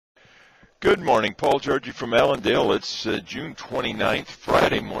Good morning, Paul Georgie from Allendale. It's June 29th,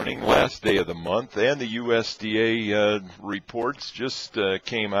 Friday morning, last day of the month, and the USDA reports just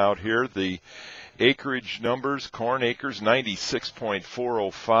came out here. The acreage numbers, corn acres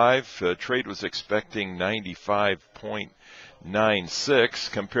 96.405. Trade was expecting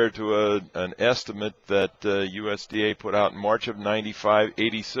 95.96 compared to an estimate that USDA put out in March of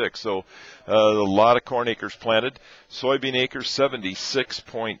 95.86. So a lot of corn acres planted. Soybean acres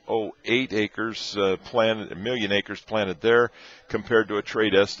 76.08 acres planted, million acres planted there, compared to a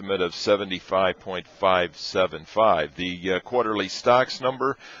trade estimate of 75.575. The quarterly stocks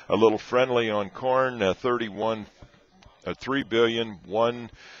number a little friendly on corn,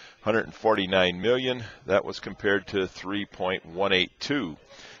 3,149 million. That was compared to 3.182.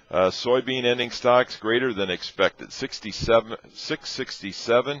 Soybean ending stocks greater than expected,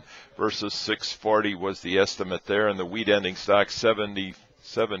 667 versus 640 was the estimate there, and the wheat ending stocks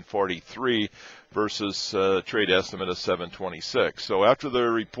 743 versus trade estimate of 726. So after the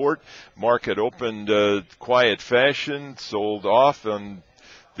report, market opened quiet fashion, sold off on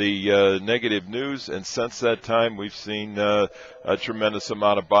the negative news, and since that time we've seen a tremendous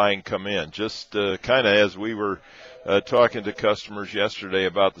amount of buying come in. Just kind of as we were talking to customers yesterday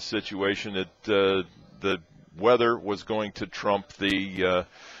about the situation, that the weather was going to trump the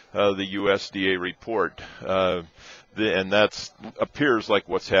USDA report. And that appears like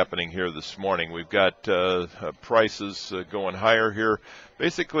what's happening here this morning. We've got prices going higher here,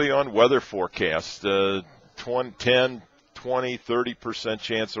 basically on weather forecasts, 10, 20, 30%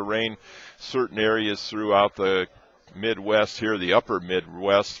 chance of rain, certain areas throughout the Midwest here, the upper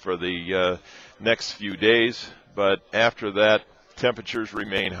Midwest for the next few days. But after that, temperatures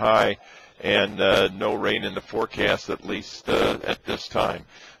remain high, and no rain in the forecast, at least at this time.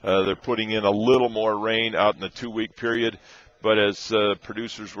 They're putting in a little more rain out in the 2-week period, but as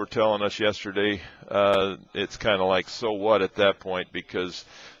producers were telling us yesterday, it's kind of like, so what at that point, because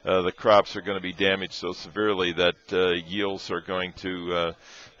the crops are going to be damaged so severely that yields are going to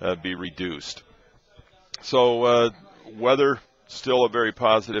be reduced. So weather still a very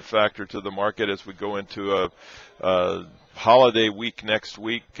positive factor to the market as we go into a holiday week next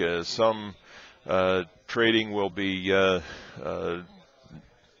week. Some trading will be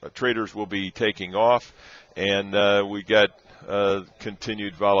traders will be taking off, and we got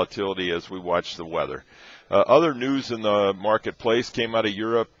continued volatility as we watch the weather. Other news in the marketplace came out of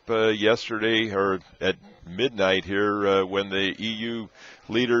Europe yesterday, or at midnight here, when the EU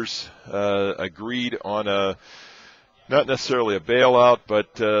leaders agreed on a, not necessarily a bailout,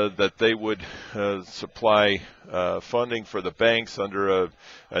 but that they would supply funding for the banks under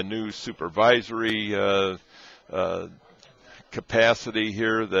a new supervisory capacity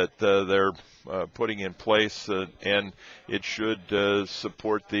here that they're putting in place, and it should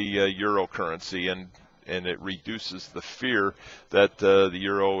support the euro currency, and it reduces the fear that the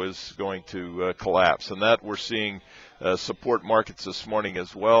euro is going to collapse. And that we're seeing support markets this morning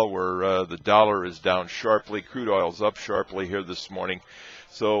as well, where the dollar is down sharply, crude oil is up sharply here this morning.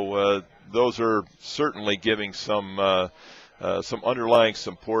 So those are certainly giving some underlying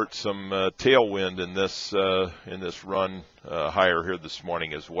support, some tailwind in this run higher here this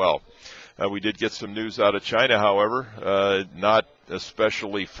morning as well. We did get some news out of China, however, not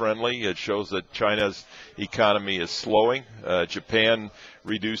especially friendly. It shows that China's economy is slowing. Japan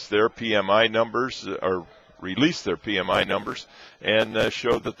reduced their PMI numbers, or released their PMI numbers, and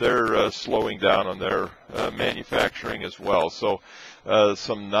showed that they're slowing down on their manufacturing as well. So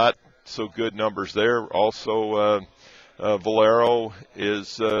some not so good numbers there. Also, Valero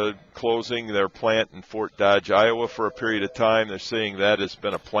is closing their plant in Fort Dodge, Iowa for a period of time. They're saying that has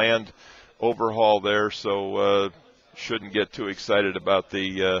been a planned overhaul there, so shouldn't get too excited about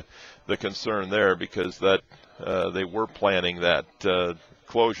the concern there, because that they were planning that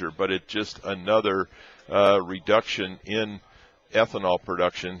closure, but it's just another reduction in ethanol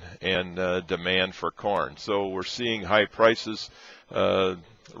production and demand for corn. So we're seeing high prices,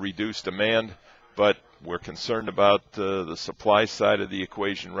 reduced demand, but we're concerned about the supply side of the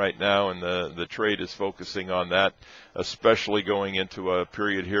equation right now, and the trade is focusing on that, especially going into a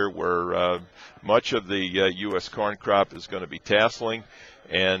period here where much of the U.S. corn crop is going to be tasseling,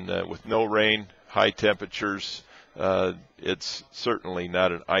 and with no rain, high temperatures, it's certainly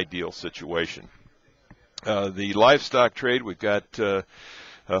not an ideal situation. The livestock trade, we've got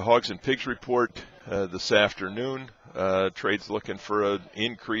hogs and pigs report this afternoon. Trade's looking for an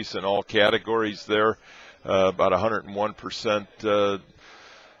increase in all categories there, about 101%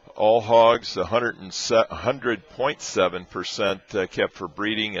 all hogs, 100.7% kept for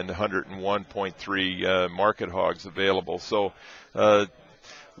breeding, and 101.3 market hogs available. So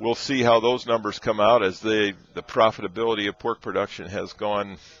we'll see how those numbers come out as the profitability of pork production has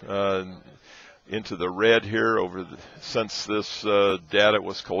gone into the red here since this data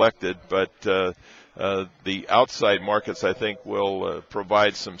was collected. But the outside markets, I think, will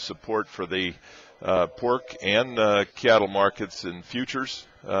provide some support for the pork and cattle markets in futures.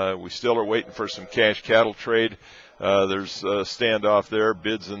 We still are waiting for some cash cattle trade. There's a standoff there.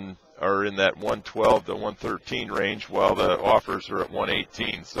 Bids are in that 112 to 113 range, while the offers are at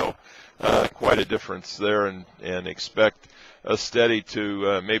 118. So quite a difference there, and expect a steady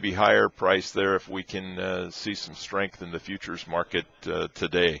to maybe higher price there if we can see some strength in the futures market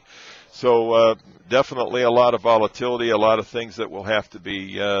today. So definitely a lot of volatility, a lot of things that will have to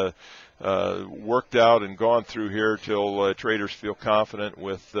be worked out and gone through here till traders feel confident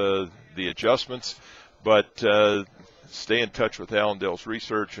with the adjustments. But stay in touch with Allendale's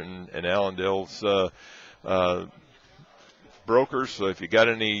research and Allendale's brokers. So if you got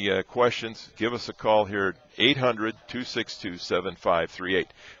any questions, give us a call here at 800-262-7538.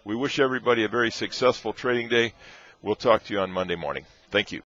 We wish everybody a very successful trading day. We'll talk to you on Monday morning. Thank you.